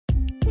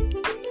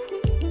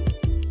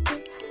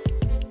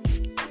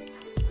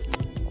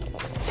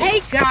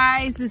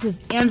guys, this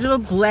is Angela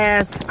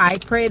Bless. I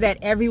pray that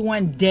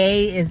everyone's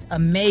day is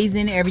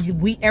amazing.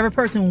 Every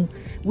person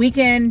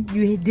weekend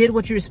you did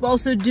what you're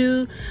supposed to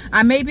do.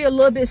 I may be a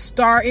little bit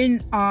starting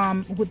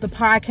with the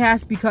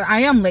podcast because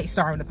I am late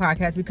starting the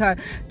podcast because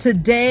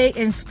today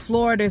in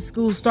Florida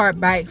schools start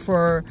back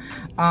for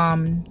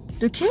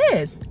the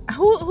kids.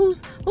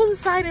 Who's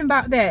excited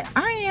about that?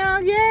 I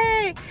am,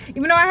 yay!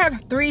 Even though I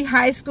have 3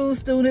 high school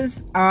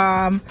students,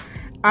 I'm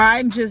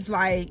just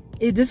like,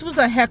 this was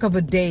a heck of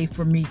a day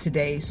for me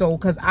today. So,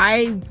 because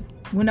I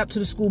went up to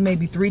the school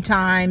maybe 3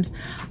 times.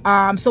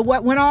 So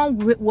what went on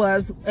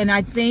was, and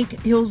I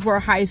thank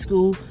Hillsborough High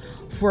School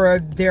for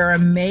their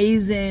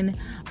amazing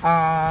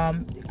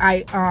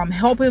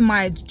helping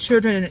my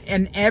children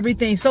and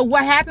everything. So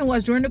what happened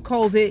was during the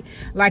COVID,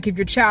 like if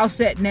your child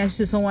sat next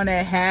to someone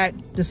that had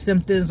the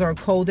symptoms or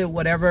COVID,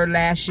 whatever,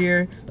 last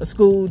year at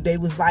school, they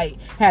was like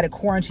had a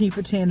quarantine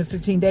for 10 to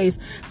 15 days.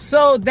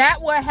 So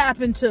that what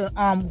happened to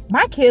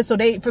my kids. So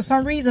they, for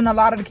some reason, a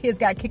lot of the kids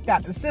got kicked out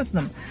of the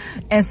system,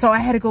 and so I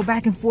had to go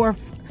back and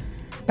forth,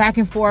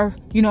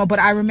 but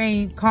I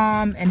remained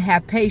calm and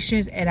have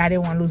patience, and I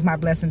didn't want to lose my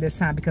blessing this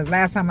time, because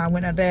last time I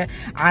went up there,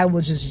 I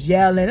was just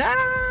yelling,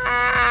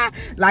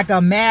 like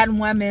a mad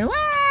woman,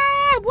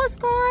 what's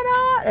going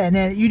on? And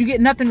then you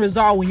get nothing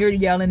resolved when you're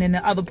yelling and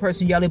the other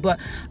person yelling. But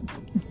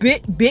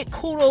big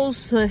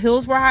kudos to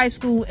Hillsborough High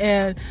School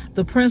and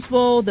the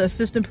principal, the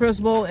assistant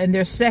principal, and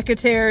their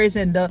secretaries,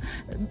 and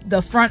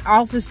the front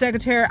office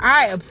secretary.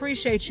 I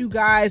appreciate you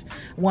guys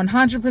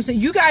 100%.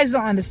 You guys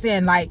don't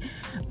understand. Like,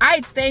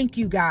 I thank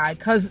you guys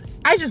because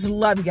I just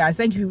love you guys.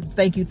 Thank you.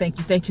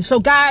 So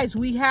guys,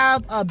 we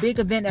have a big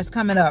event that's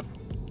coming up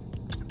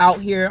out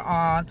here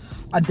on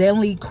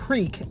Denley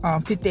Creek,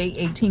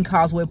 5818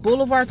 Causeway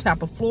Boulevard,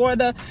 Tampa,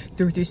 Florida,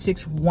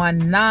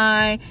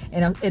 33619.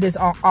 And it is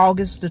on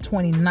August the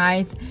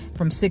 29th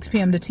from 6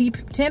 p.m. to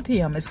 10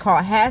 p.m. It's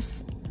called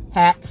Hats,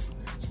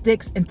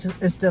 Sticks, and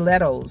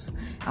Stilettos,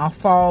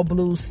 Fall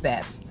Blues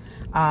Fest.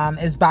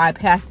 It's by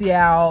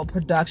Pastel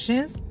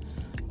Productions.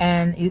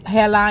 And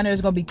headliner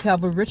is going to be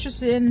Kelvin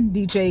Richardson,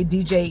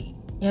 DJ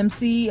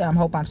MC. I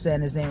hope I'm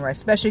saying his name right.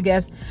 Special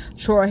guest,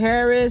 Troy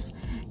Harris,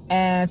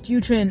 and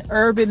Future and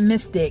Urban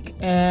Mystic.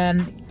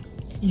 And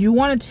you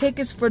want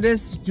tickets for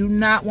this, do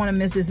not want to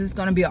miss this. It's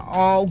going to be an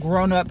all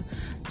grown up,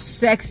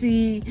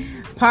 sexy,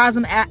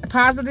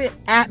 positive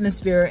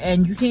atmosphere.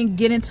 And you can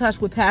get in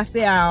touch with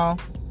Pastel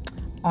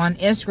on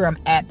Instagram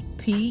at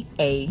P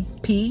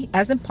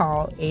as in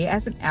Paul, A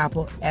as in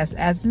Apple, S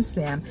as in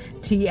Sam,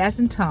 T as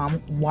in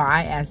Tom,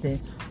 Y as in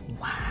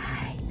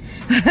Y.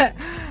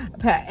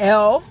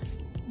 L,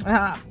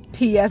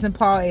 P as in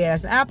Paul, A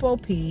as in Apple,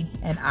 P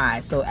and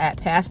I. So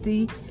at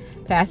Pastel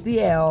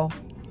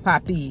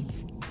Poppy.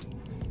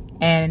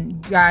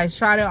 And guys,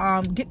 try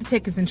to get the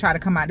tickets and try to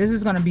come out. This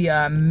is going to be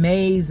an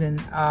amazing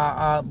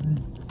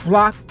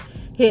block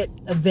hit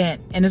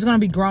event, and it's going to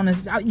be grown.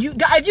 If you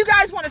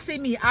guys want to see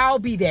me, I'll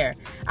be there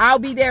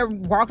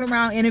walking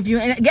around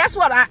interviewing. And guess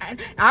what,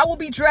 I will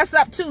be dressed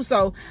up too.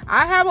 So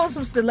I have on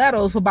some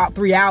stilettos for about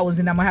 3 hours,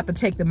 and I'm gonna have to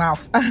take them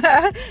off.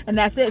 And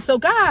that's it. So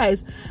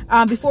guys,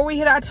 before we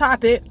hit our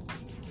topic,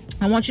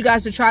 I want you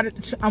guys to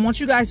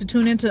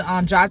tune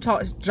into Drive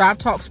Talk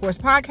Sports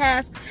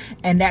Podcast,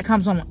 and that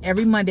comes on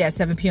every Monday at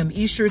 7 p.m.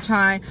 Eastern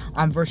Time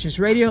on Versus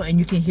Radio, and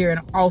you can hear it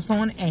also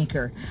on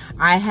Anchor.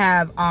 I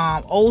have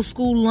Old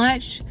School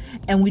Lunch,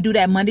 and we do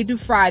that Monday through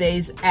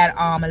Fridays at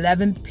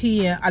 11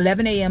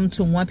 a.m.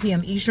 to 1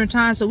 p.m. Eastern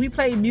Time. So we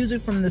play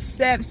music from the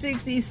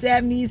 60s,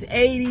 70s,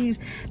 80s,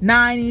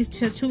 90s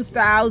to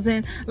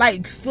 2000,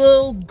 like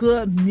feel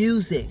good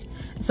music.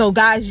 So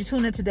guys, you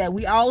tune into that.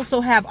 We also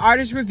have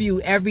Artist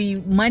Review every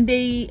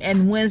Monday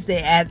and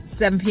Wednesday at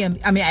 5 p.m.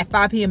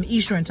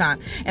 Eastern Time.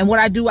 And what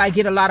I do, I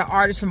get a lot of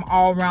artists from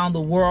all around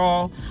the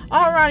world,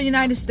 all around the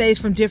United States,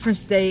 from different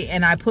states,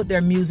 and I put their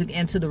music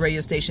into the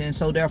radio station. And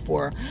so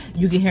therefore,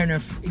 you can hear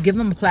them, give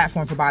them a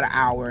platform for about an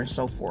hour and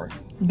so forth.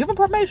 Give them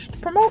permission to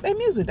promote their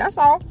music. That's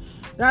all.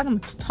 Guys, I'm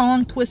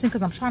tongue twisting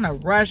because I'm trying to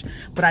rush,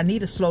 but I need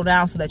to slow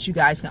down so that you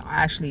guys can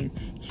actually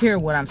hear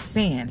what I'm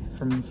saying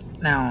from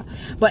now on.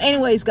 But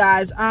anyways,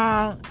 guys,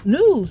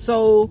 news.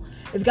 So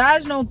if you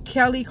guys know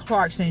Kelly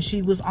Clarkson,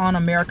 she was on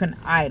American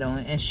Idol,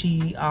 and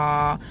she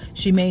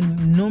made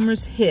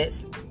numerous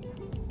hits.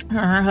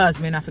 Her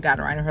husband, I forgot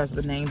to write her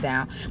husband's name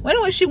down. Well,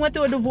 anyway, she went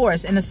through a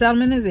divorce, and the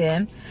settlement is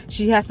in.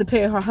 She has to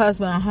pay her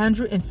husband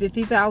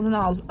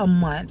 $150,000 a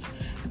month,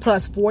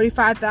 plus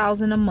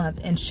 $45,000 a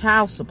month in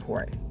child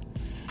support.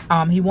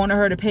 He wanted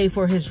her to pay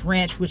for his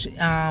ranch, which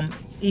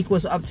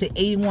equals up to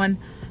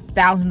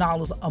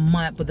 $81,000 a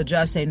month, but the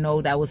judge said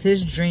no, that was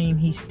his dream.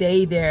 He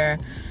stayed there,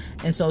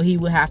 and so he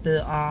would have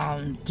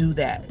to do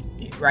that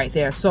right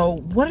there.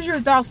 So what are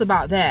your thoughts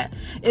about that?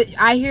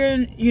 I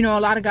hear, a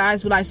lot of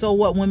guys be like, so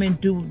what, women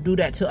do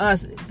that to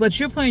us, but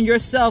you're putting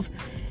yourself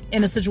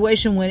in a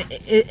situation when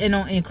it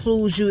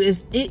includes you.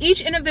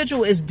 Each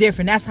individual is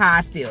different. That's how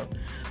I feel.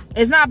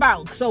 It's not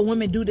about, so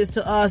women do this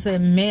to us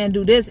and men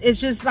do this. It's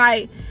just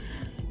like,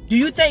 Do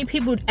you think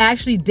people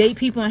actually date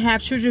people and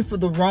have children for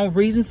the wrong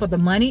reason, for the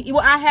money? Well,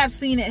 I have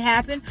seen it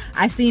happen.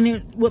 I've seen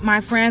it with my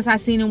friends.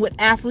 I've seen it with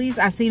athletes.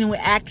 I've seen it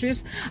with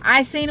actors.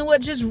 I've seen it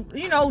with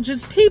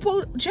just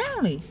people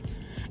generally.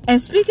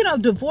 And speaking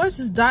of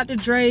divorces, Dr.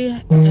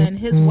 Dre and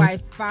his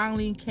wife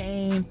finally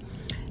came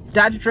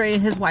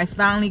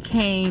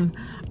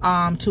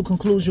to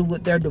conclusion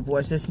with their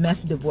divorce, this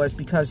messy divorce,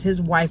 because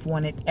his wife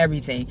wanted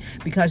everything.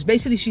 Because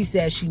basically she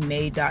said she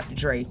made Dr.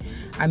 Dre.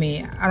 I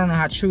mean, I don't know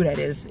how true that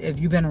is. If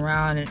you've been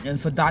around, and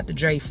for Dr.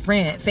 Dre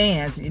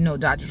fans, you know,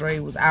 Dr. Dre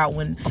was out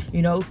when,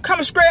 you know,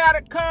 coming straight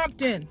out of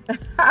Compton.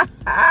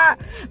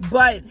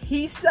 But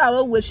he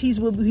settled, which he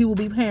will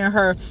be paying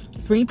her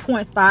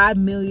 $3.5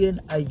 million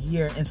a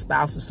year in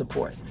spousal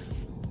support.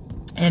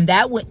 And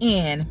that would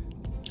end,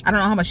 I don't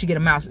know how much she get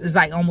a mouse. It's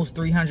like almost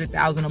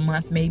 $300,000 a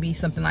month, maybe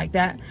something like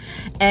that.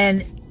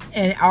 And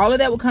all of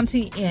that will come to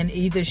the end.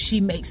 Either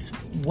she makes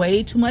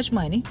way too much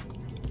money,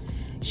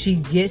 she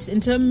gets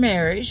into a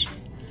marriage,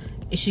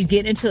 she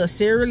get into a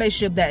serious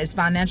relationship that is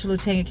financially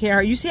taking care of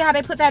her. You see how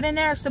they put that in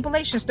there?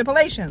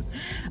 Stipulations.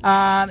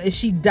 If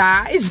she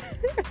dies.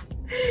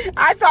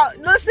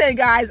 Listen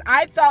guys,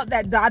 I thought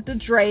that Dr.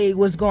 Dre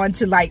was going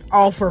to like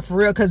offer for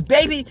real, because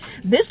baby,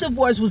 this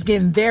divorce was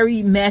getting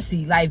very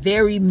messy,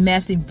 very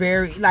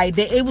like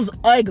it was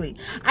ugly.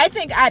 I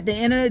think at the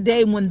end of the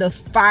day, when the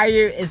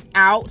fire is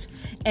out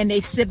and they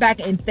sit back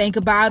and think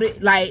about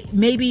it, like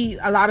maybe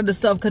a lot of the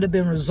stuff could have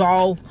been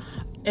resolved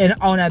and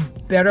on a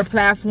better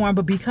platform,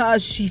 but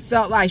because she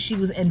felt like she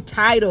was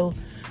entitled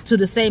to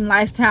the same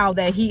lifestyle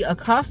that he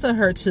accosted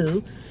her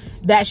to,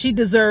 that she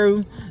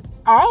deserved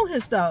all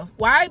his stuff.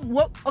 Why?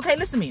 What? Okay,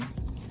 listen to me.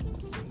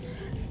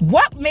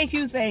 What make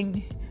you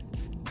think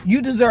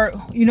you deserve,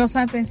 you know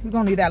something? We're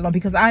gonna leave that alone,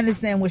 because I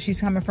understand where she's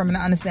coming from, and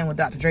I understand where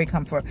Dr. Dre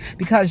come from,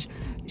 because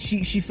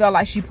she felt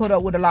like she put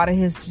up with a lot of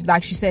his,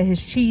 like she said, his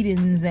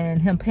cheatings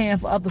and him paying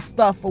for other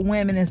stuff for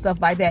women and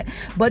stuff like that.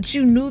 But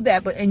you knew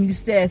that, and you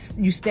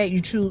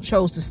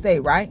chose to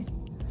stay, right?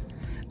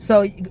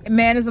 So,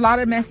 man, there's a lot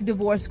of messy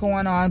divorce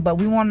going on, but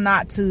we want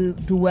not to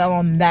dwell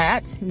on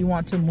that. We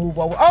want to move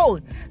over. Oh,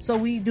 so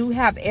we do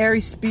have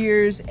Aries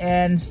Spears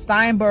and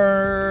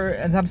Steinberg,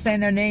 and I'm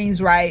saying their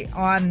names right,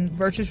 on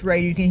Virtuous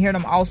Radio. You can hear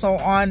them also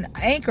on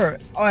Anchor,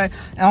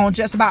 on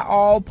just about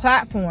all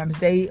platforms.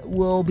 They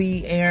will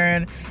be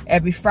airing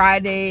every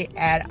Friday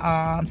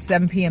at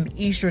 7 p.m.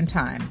 Eastern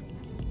Time.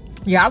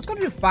 Yeah, I was going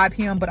to do 5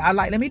 p.m., but I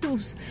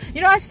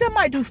still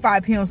might do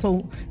 5 p.m. so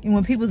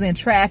when people's in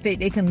traffic,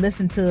 they can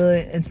listen to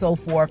it and so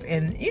forth.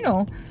 And,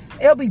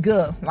 it'll be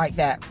good like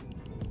that.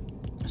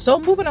 So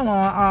moving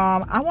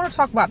along, I want to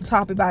talk about the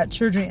topic about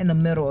children in the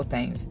middle of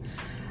things.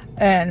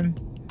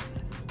 And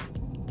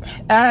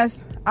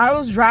as I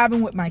was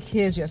driving with my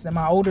kids yesterday,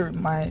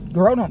 my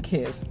grown-up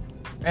kids,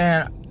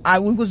 and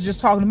we was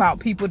just talking about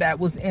people that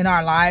was in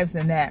our lives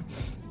and that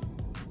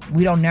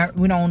we don't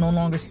no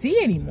longer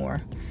see anymore.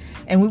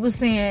 And we were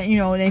saying,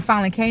 they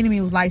finally came to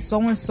me, was like,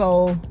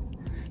 so-and-so,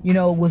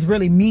 was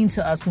really mean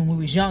to us when we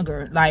was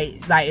younger. Like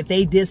if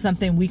they did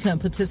something, we couldn't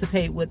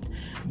participate with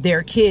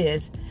their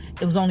kids.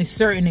 It was only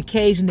certain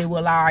occasions they would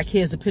allow our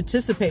kids to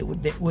participate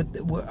with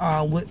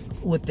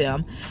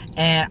them.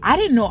 And I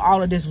didn't know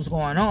all of this was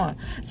going on.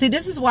 See,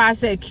 this is why I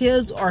said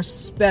kids are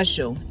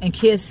special, and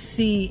kids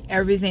see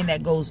everything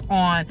that goes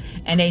on,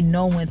 and they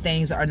know when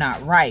things are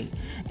not right.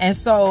 And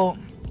so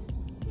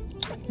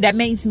that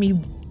makes me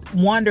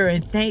wonder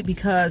and think,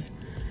 because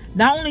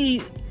not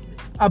only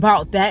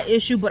about that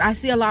issue, but I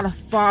see a lot of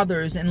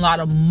fathers and a lot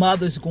of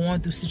mothers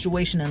going through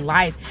situation in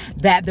life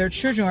that their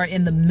children are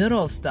in the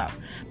middle of stuff,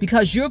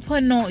 because you're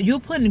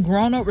putting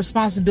grown-up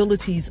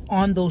responsibilities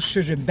on those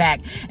children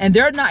back, and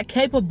they're not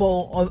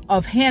capable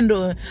of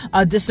handling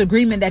a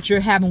disagreement that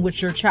you're having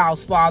with your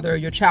child's father, or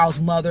your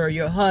child's mother, or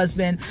your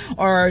husband,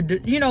 or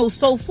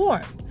so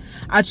forth.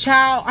 A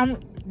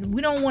child,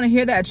 we don't want to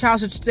hear that a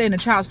child should stay in a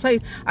child's place.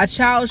 A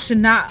child should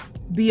not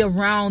be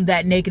around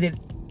that negative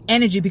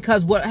energy,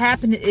 because what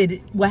happens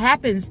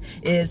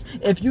is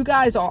if you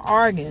guys are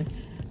arguing,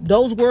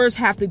 those words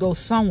have to go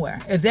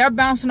somewhere. If they're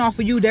bouncing off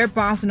of you, they're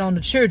bouncing on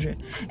the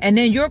children, and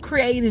then you're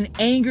creating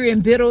angry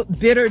and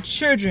bitter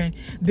children,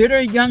 bitter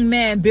young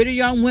men, bitter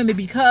young women,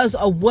 because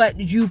of what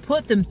you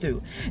put them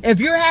through. If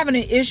you're having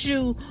an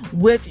issue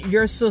with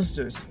your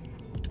sister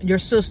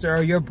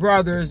or your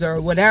brothers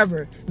or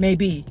whatever may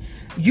be,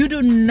 you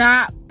do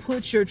not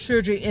put your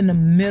children in the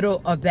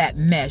middle of that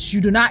mess.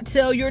 You do not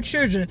tell your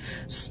children,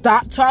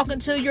 stop talking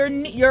to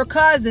your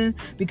cousin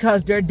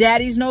because their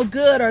daddy's no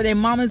good or their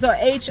mama's a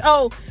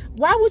HO.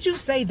 Why would you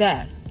say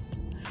that?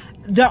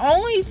 The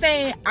only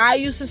thing I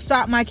used to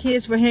stop my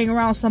kids for hanging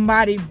around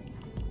somebody,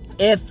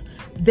 if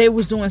they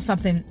was doing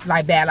something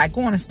like bad, like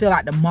going to steal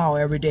out the mall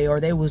every day, or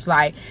they was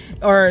like,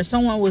 or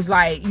someone was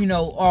like, you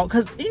know, or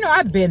because, you know,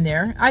 I've been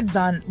there, I've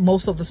done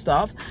most of the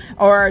stuff,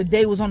 or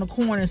they was on the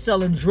corner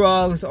selling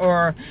drugs,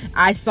 or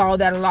I saw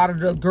that a lot of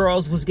the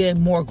girls was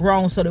getting more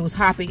grown, so they was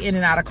hopping in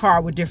and out of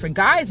car with different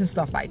guys and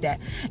stuff like that.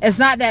 It's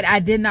not that I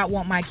did not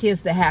want my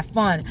kids to have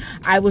fun.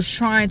 I was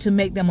trying to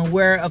make them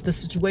aware of the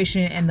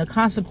situation and the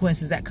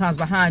consequences that comes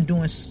behind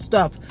doing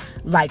stuff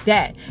like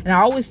that. And I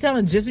always tell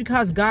them, just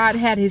because God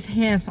had his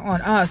hands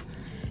on us,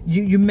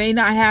 you may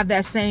not have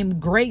that same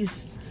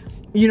grace,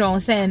 you know what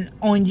I'm saying,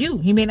 on you.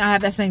 He may not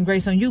have that same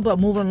grace on you. But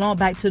moving along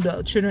back to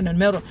the children in the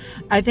middle,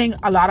 I think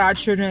a lot of our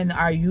children,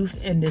 our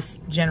youth in this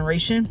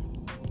generation,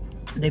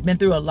 they've been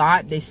through a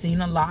lot, they've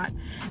seen a lot,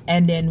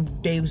 and then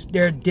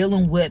they're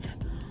dealing with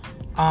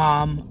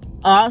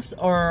us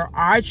or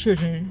our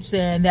children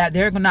saying that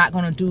they're not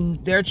going to do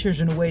their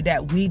children the way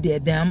that we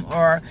did them,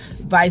 or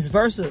vice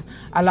versa.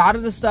 A lot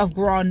of the stuff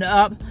growing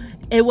up,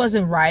 it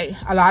wasn't right.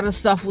 A lot of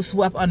stuff was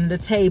swept under the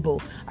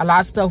table. A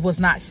lot of stuff was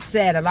not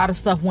said. A lot of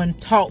stuff wasn't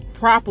taught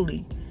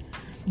properly.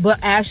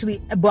 But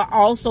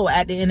also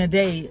at the end of the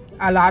day,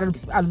 a lot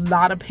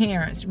of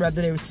parents,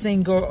 whether they were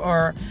single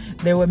or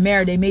they were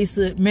married, they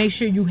made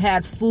sure you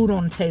had food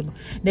on the table.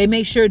 They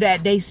made sure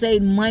that they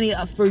saved money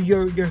up for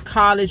your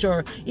college,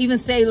 or even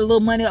saved a little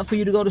money up for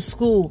you to go to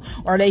school,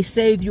 or they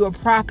saved you a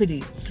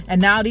property.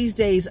 And now these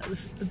days,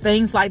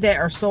 things like that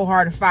are so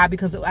hard to find,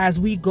 because as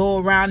we go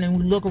around and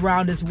we look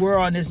around this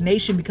world and this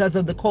nation, because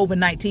of the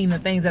COVID-19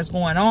 and things that's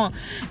going on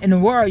in the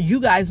world, you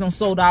guys done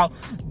sold out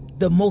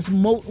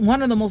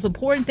one of the most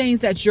important things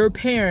that your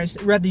parents,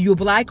 whether you're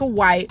black or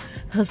white,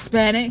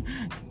 Hispanic,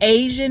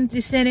 Asian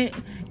descendant,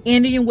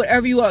 Indian,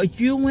 whatever you are,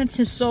 you went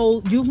and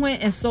sold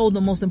the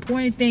most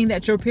important thing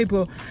that your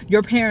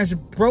parents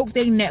broke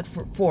their neck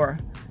for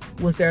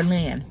was their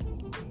land,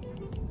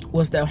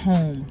 was their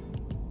home.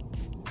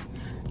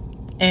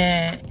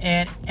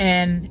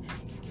 And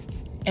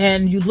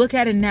you look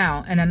at it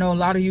now, and I know a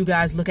lot of you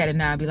guys look at it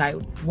now and be like,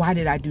 why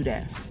did I do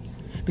that?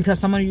 Because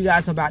some of you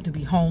guys are about to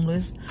be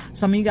homeless.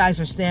 Some of you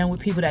guys are staying with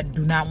people that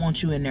do not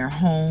want you in their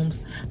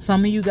homes.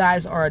 Some of you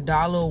guys are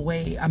 $1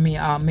 away.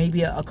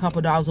 Maybe a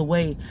couple dollars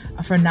away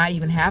for not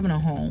even having a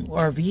home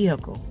or a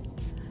vehicle,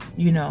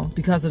 you know,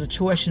 because of the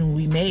choice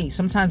we made.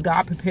 Sometimes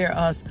God prepare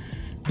us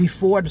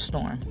before the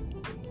storm.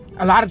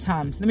 A lot of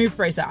times, let me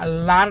rephrase that. A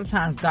lot of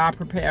times God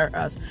prepare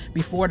us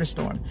before the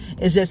storm.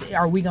 It's just,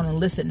 are we going to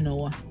listen,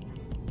 Noah?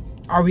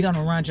 Are we going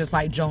to run just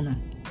like Jonah?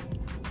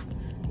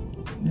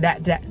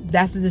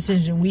 That's the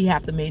decision we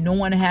have to make. No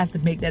one has to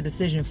make that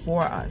decision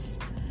for us.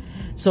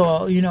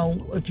 So, you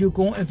know, if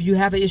you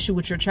have an issue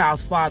with your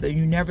child's father,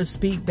 you never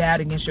speak bad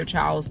against your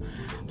child's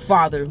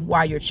father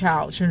while your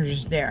children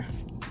is there.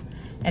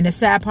 And the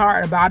sad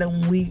part about it,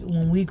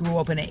 when we grew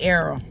up in an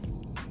era,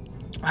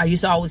 I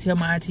used to always hear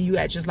my auntie, you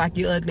act just like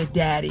your ugly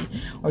daddy,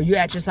 or you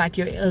act just like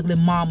your ugly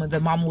mama. The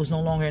mama was no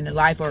longer in the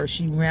life, or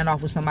she ran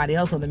off with somebody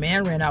else, or the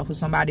man ran off with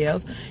somebody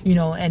else, you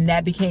know, and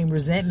that became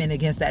resentment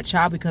against that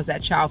child, because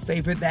that child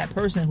favored that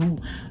person who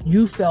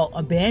you felt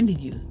abandoned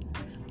you,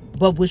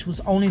 but which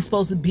was only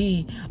supposed to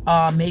be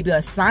maybe an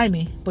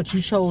assignment, but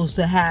you chose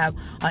to have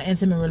an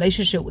intimate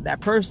relationship with that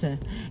person.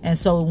 And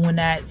so when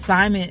that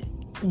assignment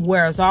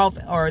wears off,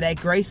 or that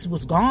grace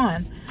was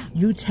gone,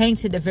 you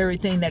tainted the very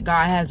thing that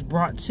God has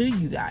brought to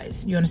you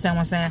guys. You understand what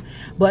I'm saying?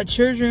 But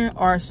children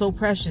are so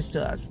precious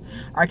to us.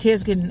 Our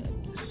kids can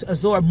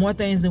absorb more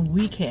things than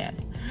we can.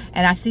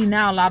 And I see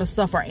now a lot of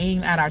stuff are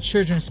aimed at our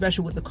children,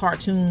 especially with the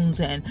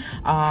cartoons and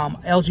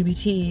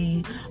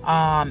LGBT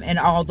and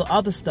all the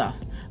other stuff.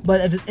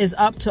 But it's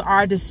up to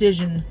our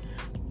decision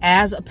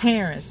as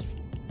parents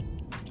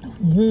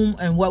whom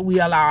and what we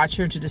allow our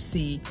children to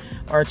see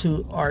or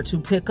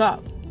to pick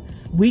up.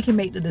 We can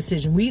make the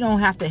decision. We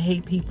don't have to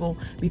hate people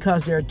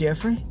because they're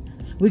different.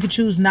 We can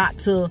choose not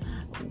to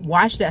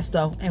watch that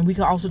stuff, and we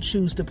can also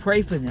choose to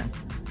pray for them,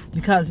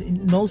 because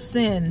no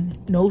sin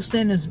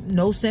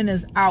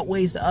is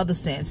outweighs the other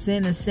sin.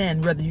 Sin is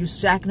sin. Whether you're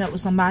shacking up with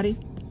somebody,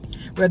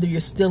 whether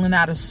you're stealing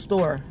out of a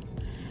store,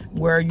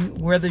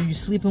 whether you're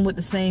sleeping with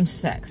the same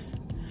sex,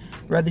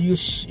 whether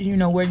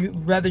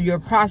whether you're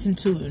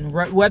prostituting,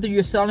 whether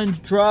you're selling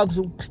drugs,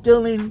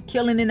 stealing,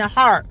 killing in the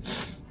heart.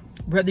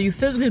 Whether you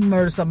physically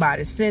murder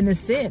somebody, sin is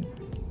sin.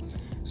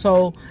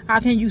 So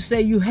how can you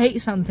say you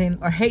hate something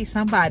or hate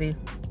somebody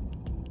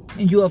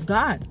and you of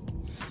God?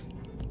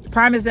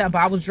 Prime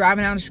example, I was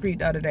driving down the street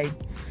the other day.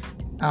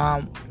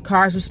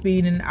 Cars were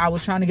speeding. I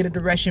was trying to get a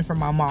direction from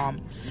my mom.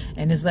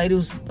 And this lady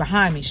was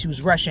behind me. She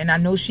was rushing. And I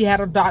know she had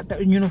a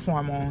doctor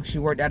uniform on. She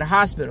worked at a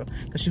hospital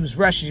because she was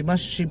rushing.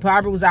 She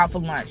probably was out for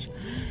lunch.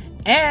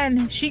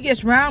 And she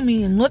gets around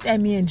me and looked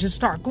at me and just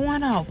start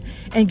going off.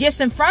 And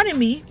gets in front of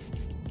me.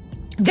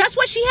 Guess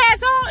what she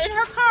has all in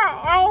her car?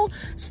 All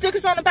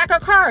stickers on the back of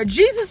her car.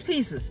 Jesus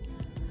pieces.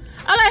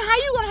 I'm like, how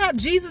you gonna have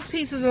Jesus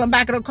pieces on the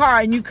back of the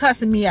car and you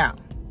cussing me out?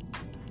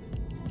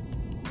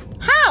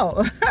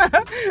 How?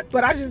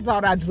 But I just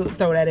thought I'd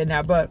throw that in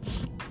there. But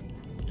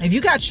If you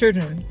got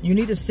children, you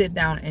need to sit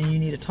down and you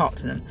need to talk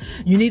to them.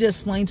 You need to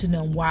explain to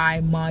them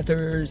why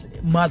mother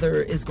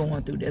is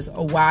going through this,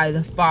 or why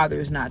the father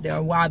is not there,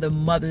 or why the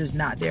mother is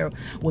not there,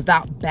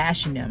 without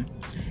bashing them.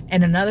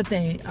 And another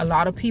thing, a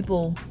lot of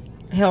people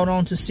held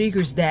on to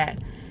secrets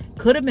that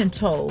could have been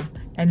told.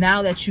 And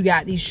now that you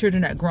got these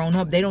children that grown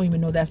up, they don't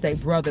even know that's their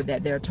brother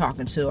that they're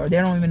talking to, or they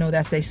don't even know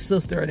that's their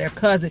sister or their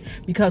cousin,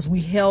 because we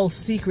held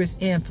secrets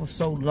in for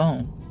so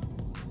long.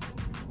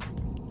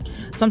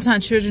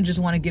 Sometimes children just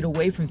want to get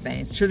away from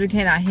things. Children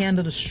cannot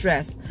handle the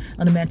stress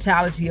and the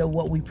mentality of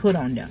what we put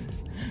on them.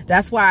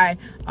 That's why,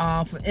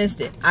 for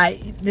instance,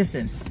 I'm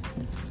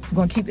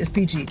going to keep this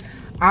PG.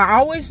 I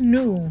always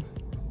knew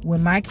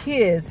when my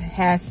kids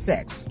had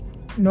sex,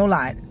 no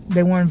lie,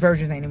 they weren't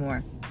virgins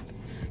anymore.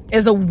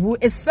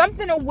 It's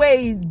something a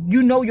way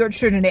you know your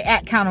children, they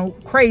act kind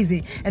of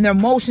crazy and their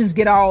emotions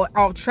get all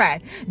off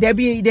track. They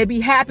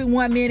be happy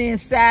one minute and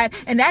sad,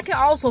 and that can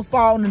also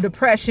fall into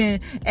depression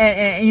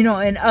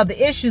and other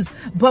issues.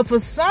 But for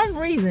some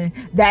reason,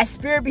 that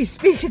spirit be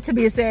speaking to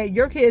me and saying,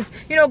 your kids,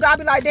 God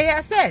be like, they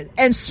have sex.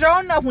 And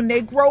sure enough, when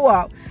they grow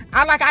up,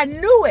 I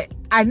knew it,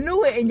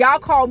 and y'all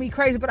called me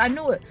crazy, but I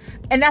knew it.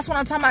 And that's what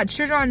I'm talking about.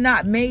 Children are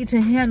not made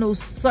to handle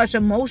such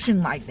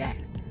emotion like that.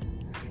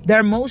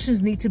 Their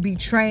emotions need to be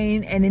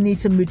trained and they need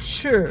to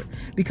mature,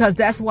 because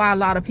that's why a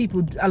lot of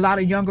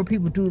younger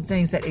people do the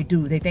things that they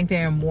do. They think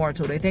they're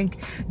immortal. They think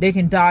they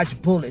can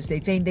dodge bullets. They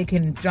think they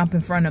can jump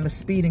in front of a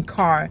speeding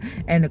car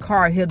and the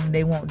car hit them,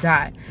 they won't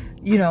die.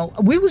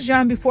 We was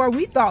young before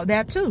we thought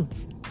that too,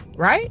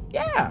 right?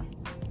 Yeah.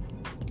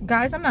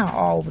 Guys, I'm not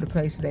all over the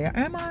place today.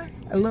 Am I?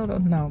 A little?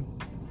 No.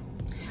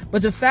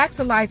 But the facts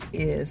of life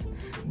is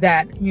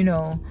that, in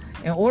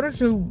order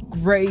to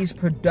raise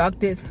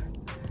productive,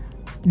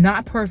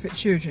 not perfect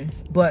children,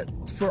 but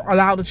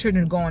allow the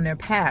children to go on their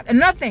path. And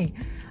another thing,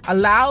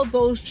 allow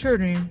those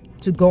children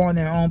to go on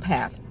their own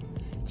path.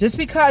 Just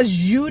because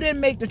you didn't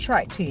make the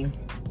track team,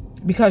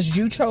 because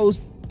you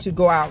chose to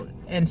go out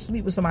and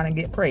sleep with somebody and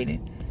get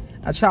pregnant,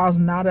 a child is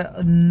not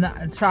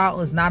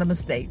a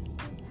mistake.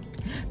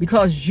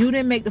 Because you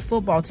didn't make the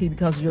football team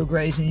because of your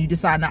grades and you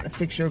decide not to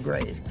fix your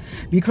grades.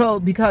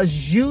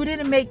 Because you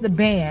didn't make the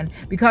band,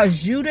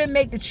 because you didn't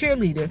make the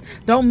cheerleader,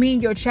 don't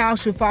mean your child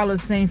should follow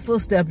the same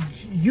footsteps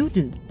you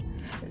do.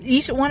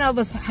 Each one of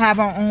us have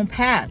our own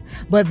path.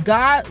 But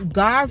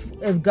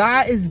if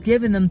God is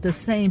giving them the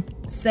same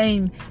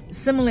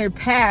similar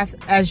path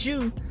as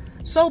you,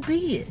 so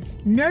be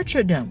it.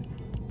 Nurture them.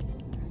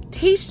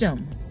 Teach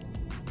them.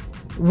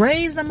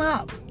 Raise them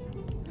up,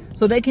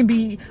 so they can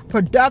be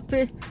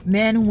productive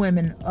men and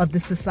women of the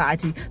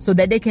society, so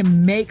that they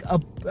can make a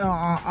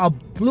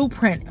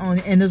blueprint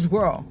in this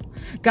world.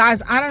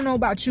 Guys, I don't know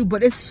about you,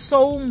 but it's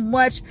so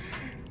much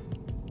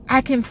I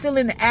can feel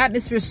in the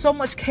atmosphere, so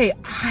much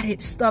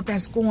chaotic stuff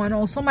that's going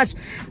on, so much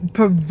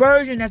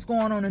perversion that's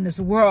going on in this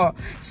world,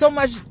 so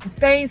much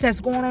things that's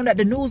going on that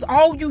the news,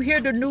 all you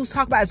hear the news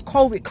talk about is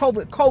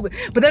COVID.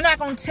 But they're not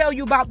going to tell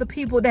you about the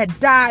people that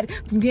died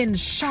from getting the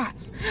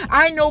shots.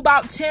 I know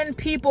about 10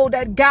 people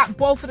that got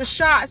both of the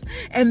shots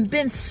and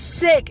been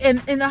sick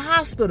and in the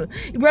hospital.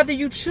 Whether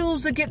you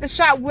choose to get the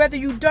shot, whether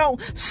you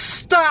don't,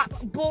 stop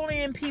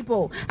bullying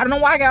people. I don't know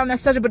why I got on that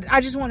subject, but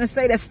I just want to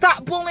say that.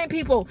 Stop bullying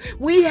people.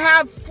 We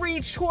have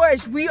free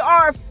choice. We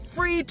are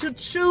free to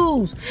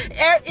choose.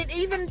 And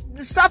even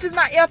the stuff is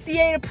not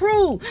FDA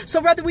approved.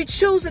 So whether we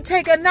choose to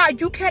take it or not,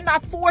 you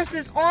cannot force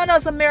this on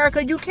us,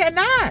 America. You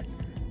cannot.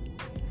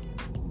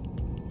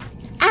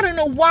 I don't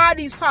know why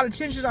these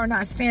politicians are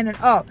not standing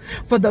up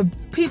for the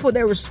people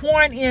they were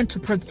sworn in to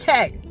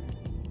protect.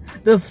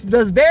 The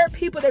very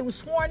people they were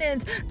sworn in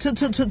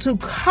to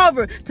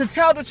cover, to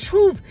tell the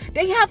truth.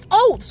 They have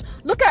oaths.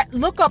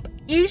 Look up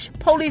each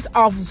police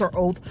officer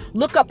oath.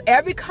 Look up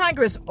every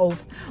Congress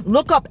oath.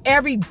 Look up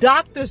every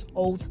doctor's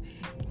oath.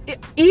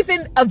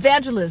 Even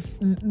evangelists,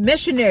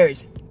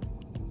 missionaries,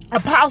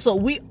 apostle,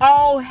 we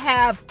all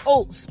have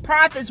oaths.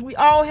 Prophets, we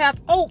all have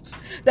oaths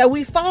that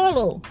we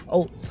follow.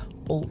 Oath.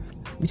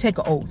 We take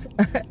an oath.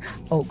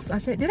 Oaths.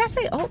 Did I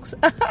say oaths?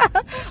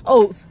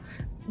 Oath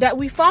that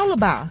we follow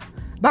by.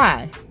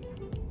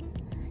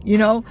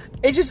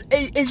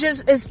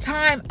 It's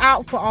time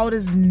out for all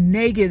this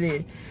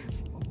negative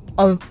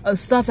of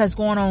stuff that's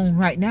going on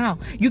right now.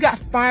 You got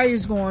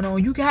fires going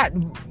on. You got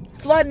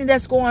flooding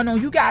that's going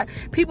on. You got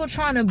people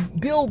trying to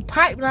build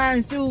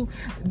pipelines through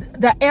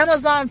the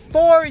Amazon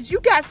forest. You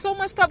got so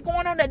much stuff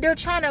going on that they're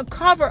trying to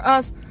cover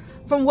us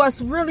from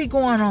what's really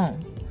going on.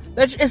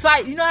 It's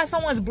like, how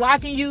someone's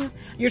blocking you,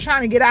 you're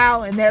trying to get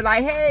out, and they're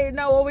like, hey,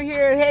 no, over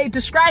here, hey,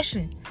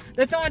 distraction.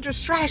 They're throwing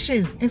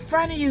distraction in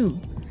front of you.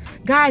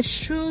 Guys,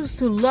 choose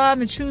to love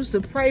and choose to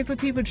pray for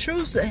people.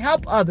 Choose to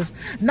help others,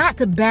 not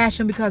to bash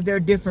them because they're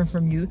different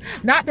from you,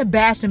 not to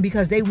bash them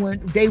because they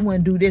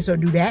wouldn't do this or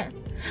do that.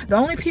 The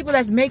only people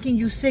that's making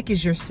you sick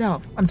is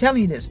yourself. I'm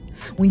telling you this.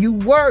 When you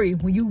worry,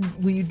 when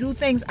you do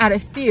things out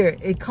of fear,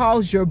 it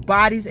causes your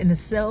bodies and the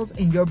cells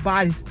in your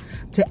bodies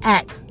to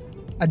act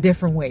a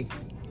different way.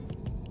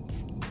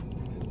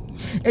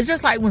 It's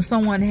just like when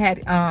someone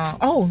had,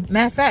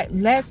 matter of fact,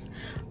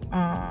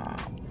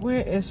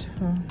 Where is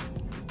her?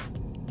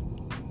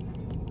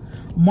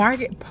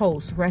 Margaret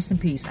Post, rest in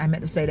peace. I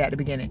meant to say that at the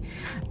beginning.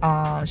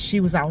 She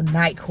was on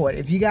Night Court.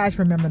 If you guys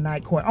remember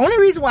Night Court, only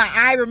reason why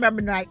I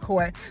remember Night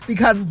Court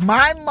because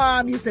my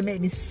mom used to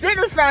make me sit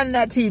in front of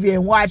that TV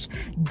and watch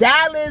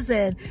Dallas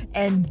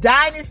and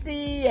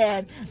Dynasty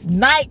and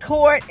Night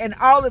Court and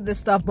all of this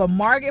stuff. But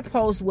Margaret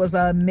Post was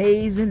an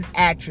amazing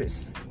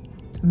actress.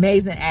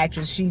 Amazing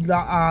actress. She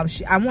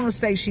I want to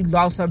say she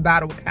lost her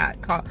battle with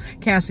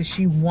cancer.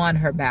 She won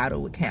her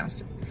battle with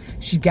cancer.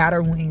 She got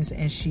her wings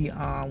and she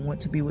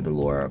went to be with the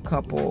Lord a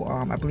couple,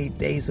 I believe,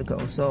 days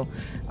ago. So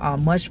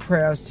much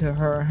prayers to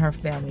her and her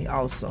family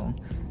also.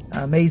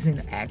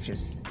 Amazing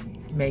actress.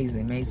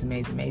 Amazing.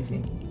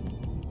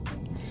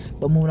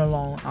 But moving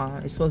along,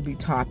 it's supposed to be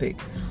topic,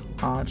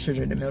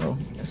 children in the middle.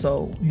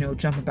 So,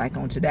 jumping back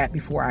onto that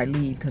before I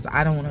leave, because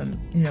I don't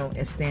want to,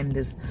 extend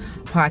this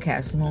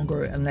podcast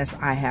longer unless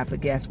I have a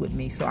guest with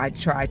me. So I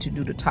try to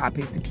do the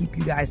topics to keep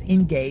you guys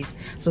engaged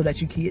so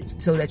that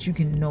you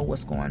can know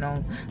what's going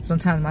on.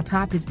 Sometimes my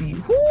topics be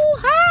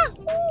hoo-ha,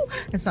 hoo,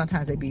 and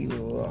sometimes they be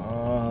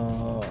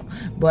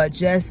but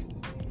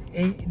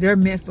they're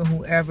meant for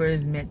whoever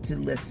is meant to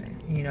listen.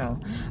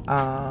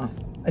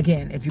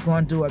 Again, if you're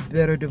going to do a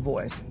bitter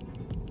divorce,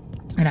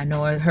 and I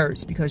know it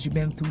hurts because you've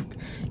been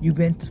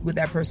with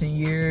that person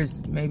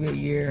years, maybe a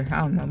year, I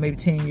don't know, maybe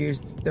 10 years,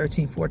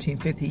 13, 14,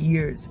 50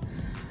 years.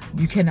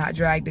 You cannot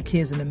drag the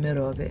kids in the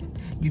middle of it.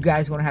 You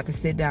guys are going to have to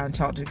sit down and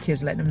talk to the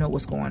kids, let them know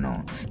what's going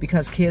on,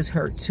 because kids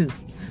hurt too.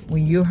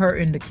 When you're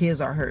hurting, the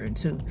kids are hurting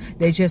too.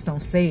 They just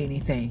don't say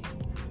anything.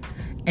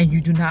 And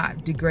you do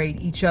not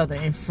degrade each other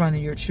in front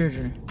of your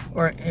children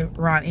or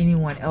around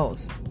anyone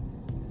else.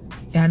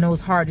 And I know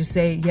it's hard to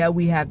say, yeah,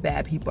 we have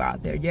bad people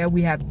out there. Yeah,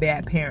 we have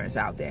bad parents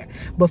out there.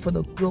 But for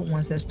the good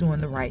ones that's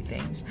doing the right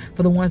things,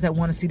 for the ones that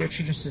want to see their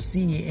children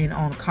succeed and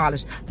on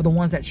college, for the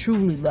ones that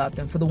truly love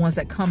them, for the ones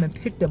that come and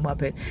pick them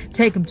up and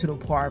take them to the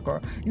park,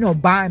 or,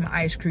 buy them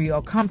ice cream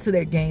or come to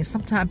their games.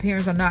 Sometimes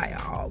parents are not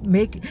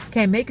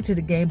can't make it to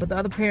the game, but the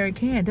other parent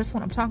can. That's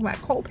what I'm talking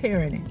about.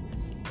 Co-parenting.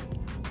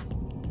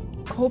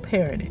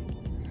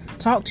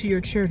 Talk to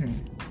your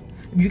children.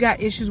 If you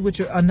got issues with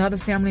another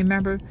family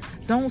member,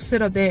 don't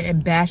sit up there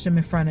and bash them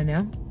in front of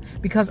them.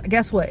 Because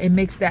guess what? It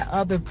makes that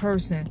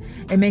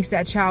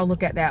child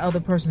look at that other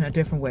person a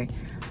different way.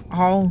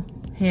 All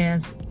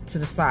hands to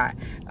the side.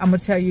 I'm going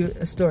to tell you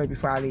a story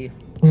before I leave.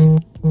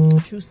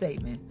 True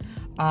statement.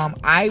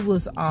 I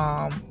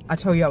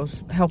told you I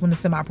was helping the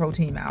semi-pro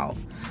team out.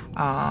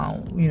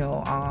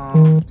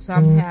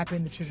 Something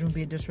happened. The children were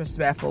being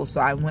disrespectful,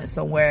 so I went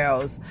somewhere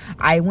else.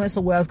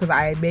 Because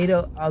I made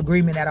an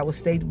agreement that I would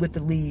stay with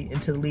the league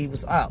until the league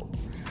was up.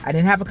 I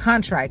didn't have a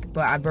contract,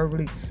 but I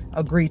verbally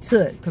agreed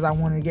to it because I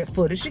wanted to get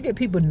footage to get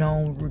people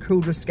known.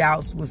 Recruiters,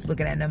 scouts was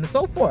looking at them and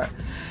so forth.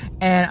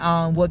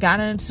 And what got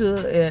into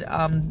it,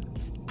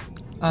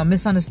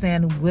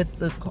 misunderstanding with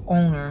the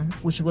owner,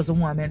 which was a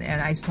woman,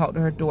 and I used to talk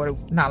to her daughter,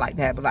 not like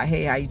that, but like,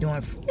 hey, how you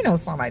doing?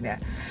 Something like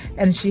that.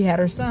 And she had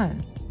her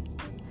son.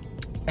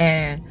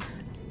 And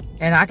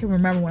I can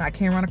remember when I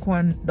came around the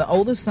corner, the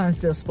older son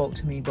still spoke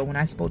to me, but when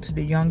I spoke to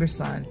the younger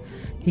son,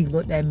 he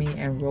looked at me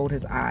and rolled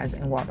his eyes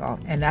and walked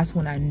off. And that's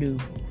when I knew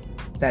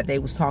that they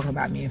was talking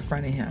about me in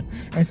front of him.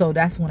 And so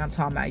that's when I'm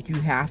talking about you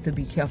have to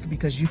be careful,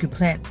 because you can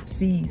plant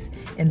seeds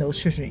in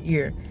those children's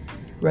ear,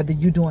 whether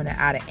you're doing it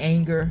out of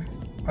anger,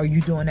 or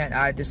you doing that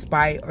out of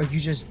despite, or you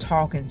just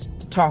talking.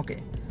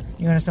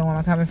 You understand where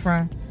I'm coming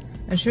from?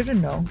 And children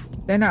know.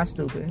 They're not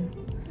stupid.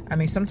 I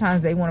mean,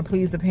 sometimes they want to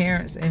please the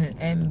parents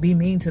and be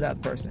mean to the other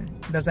person.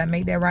 Does that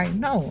make that right?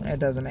 No, it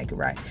doesn't make it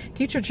right.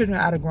 Keep your children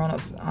out of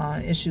grown-ups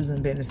issues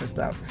and business and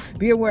stuff.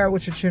 Be aware of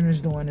what your children is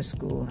doing in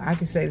school. I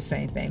can say the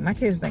same thing. My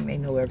kids think they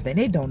know everything.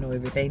 They don't know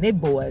everything. They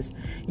boys,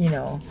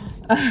 men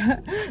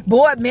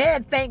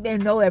think they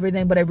know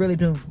everything, but they really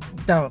don't.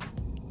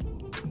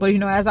 But,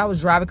 as I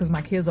was driving, because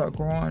my kids are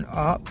growing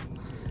up,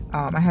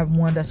 I have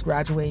one that's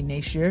graduating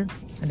next year,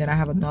 and then I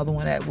have another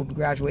one that will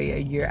graduate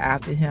a year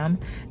after him,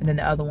 and then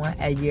the other one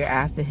a year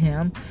after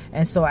him.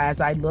 And so as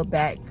I look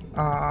back,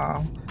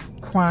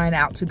 crying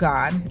out to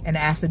God and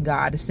asking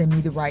God to send me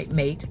the right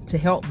mate to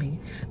help me,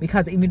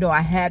 because even though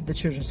I had the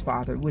children's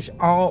father, which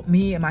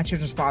me and my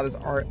children's fathers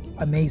are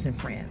amazing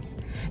friends,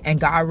 and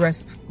God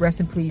rest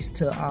in peace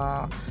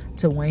to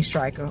Wayne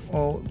Stryker,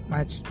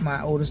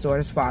 my oldest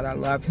daughter's father. I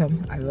love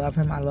him.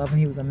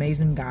 He was an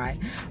amazing guy.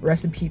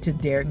 Rest in peace to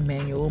Derek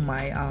Manuel,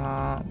 my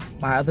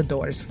other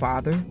daughter's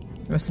father.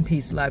 Rest in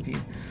peace. Love you.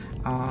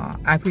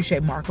 I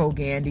appreciate Marco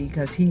Gandy,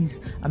 because he's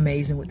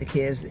amazing with the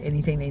kids.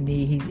 Anything they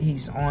need,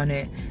 he's on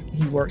it.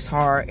 He works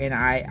hard, and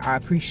I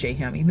appreciate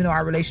him. Even though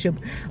our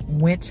relationship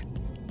went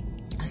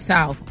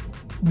south,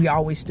 we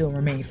always still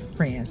remain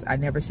friends. I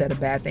never said a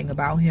bad thing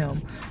about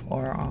him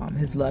or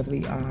his lovely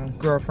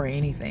girlfriend,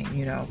 anything,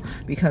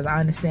 because I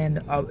understand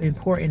the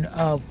importance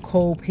of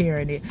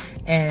co-parenting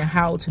and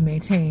how to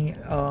maintain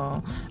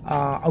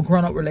a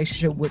grown-up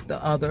relationship with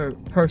the other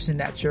person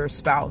that your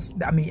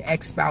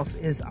ex-spouse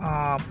is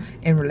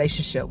in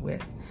relationship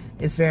with.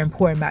 It's very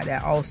important about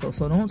that also.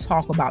 So don't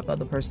talk about the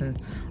other person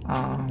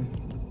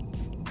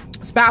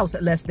spouse,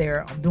 unless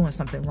they're doing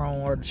something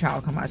wrong, or the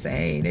child come out and say,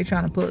 hey, they're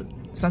trying to put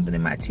something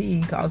in my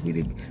tea, cause me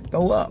to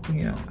throw up.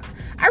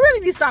 I really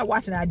need to start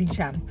watching the ID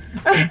channel.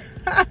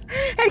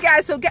 Hey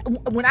guys, so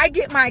when I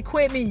get my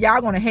equipment,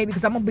 y'all gonna hate me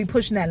because I'm gonna be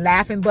pushing that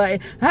laughing button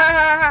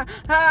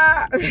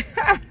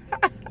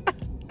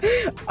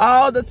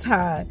all the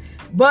time.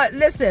 But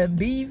listen,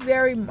 be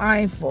very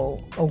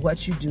mindful of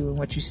what you do and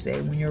what you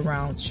say when you're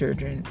around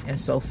children and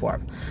so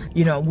forth.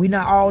 We're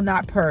all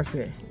not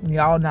perfect. We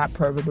all not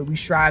perfect, but we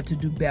strive to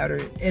do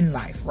better in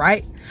life,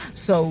 right?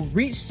 So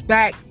reach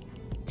back,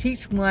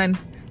 teach one,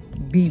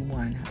 be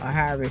one, or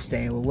however it's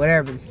saying, or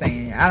whatever it's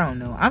saying. I don't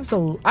know. I'm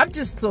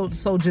just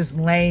so just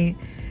lame.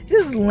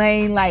 Just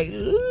lame, like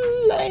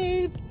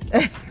lame.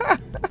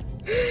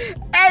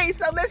 Hey,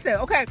 so listen,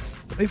 okay.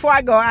 Before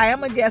I go, I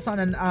am a guest on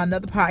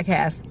another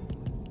podcast.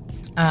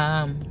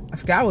 I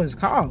forgot what it's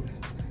called.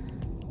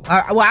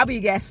 I'll be a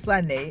guest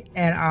Sunday,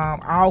 and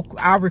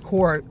I'll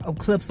record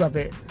clips of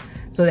it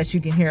so that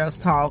you can hear us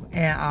talk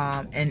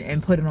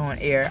and put it on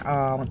air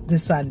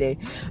this Sunday.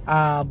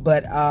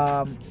 But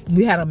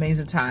we had an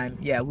amazing time.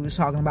 Yeah, we was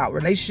talking about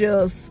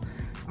relationships,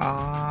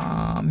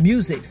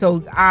 music. So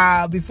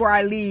before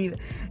I leave,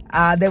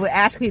 they would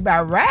ask me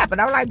about rap,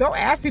 and I'm like, don't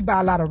ask me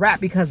about a lot of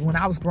rap, because when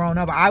I was growing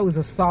up, I was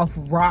a soft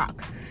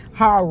rock,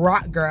 hard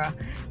rock girl.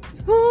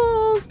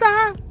 Who'll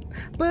stop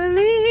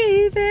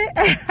believing?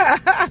 And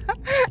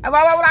my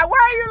mom was like, why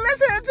are you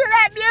listening to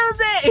that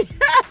music?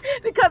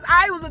 Because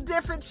I was a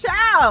different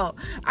child.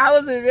 I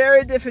was a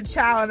very different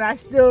child, and I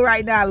still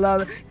right now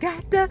love it.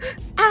 Got the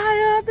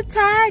eye of the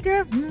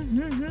tiger.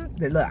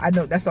 Look, I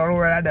know that's the only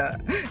word I know.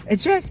 And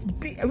just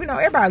be,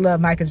 everybody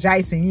loved Michael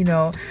Jackson.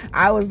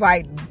 I was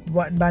like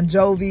Bon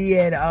Jovi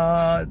and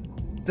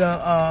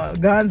the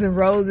Guns N'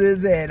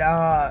 Roses, and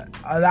a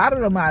lot of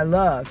them I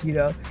love.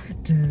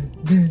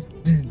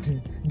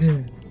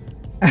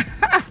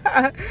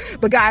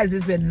 But guys,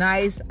 it's been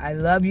nice. I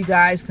love you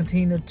guys.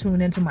 Continue to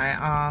tune into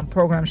my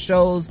program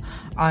shows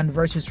on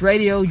Versus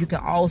Radio. You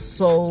can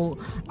also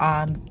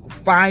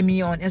find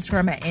me on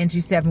Instagram at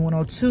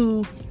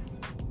Angie7102.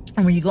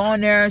 And when you go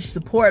on there,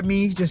 support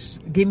me. Just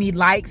give me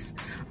likes,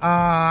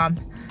 or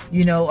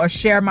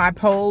share my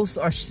posts,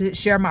 or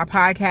share my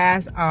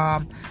podcast,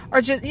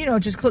 or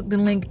just click the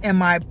link in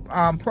my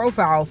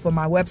profile for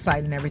my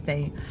website and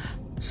everything.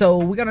 So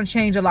we're gonna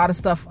change a lot of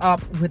stuff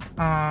up with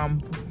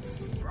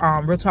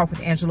Real Talk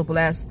with Angela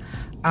Bless.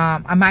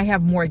 I might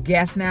have more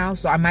guests now,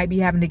 so I might be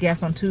having the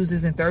guests on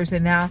Tuesdays and Thursdays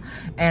now,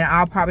 and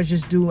I'll probably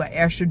just do an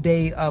extra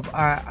day of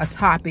a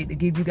topic to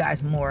give you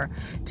guys more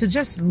to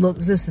just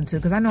listen to,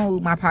 because I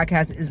know my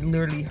podcast is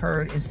literally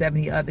heard in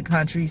 70 other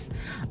countries.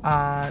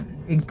 I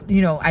know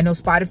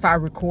Spotify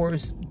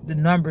records the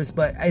numbers,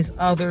 but it's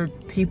other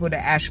people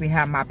that actually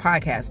have my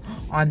podcast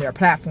on their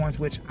platforms,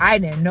 which I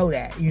didn't know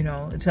that,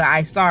 until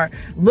I start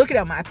looking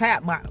at my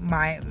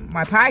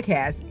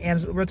podcast,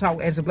 and Real Talk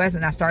with Angela Bless,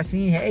 and I start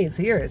seeing, hey, it's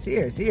here,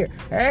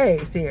 hey,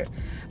 it's here.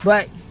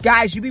 But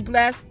guys, you be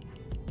blessed.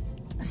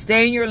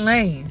 Stay in your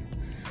lane.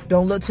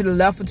 Don't look to the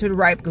left or to the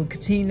right, but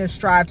continue to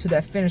strive to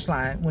that finish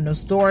line. When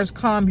those doors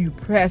come, you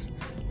press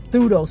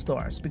through those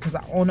stars, because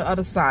on the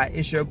other side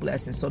is your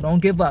blessing. So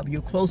don't give up.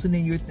 You're closer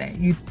than you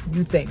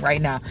think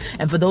right now.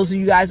 And for those of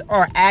you guys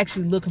are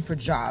actually looking for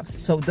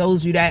jobs, so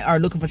those of you that are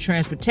looking for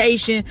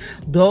transportation,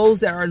 those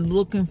that are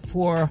looking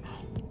for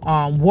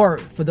work,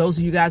 for those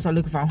of you guys are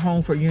looking for a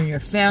home for you and your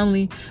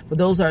family, for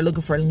those that are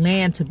looking for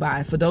land to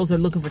buy, for those that are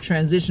looking for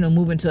transition or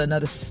moving to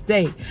another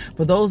state,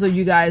 for those of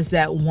you guys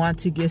that want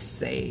to get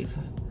saved,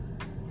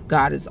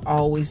 God is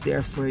always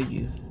there for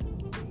you.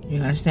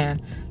 You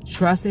understand?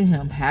 Trust in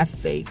Him. Have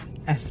faith.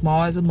 As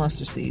small as a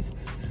mustard seed,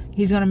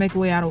 He's going to make a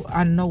way out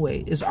of no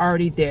way. It's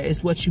already there.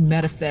 It's what you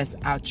manifest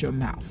out your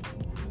mouth.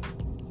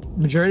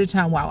 Majority of the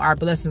time, while our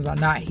blessings are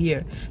not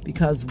here,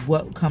 because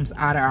what comes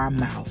out of our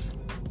mouth.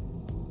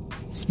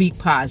 Speak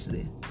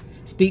positive.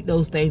 Speak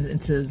those things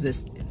into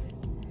existence.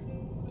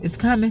 It's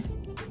coming.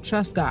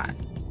 Trust God.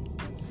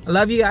 I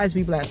love you guys.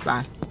 Be blessed.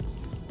 Bye.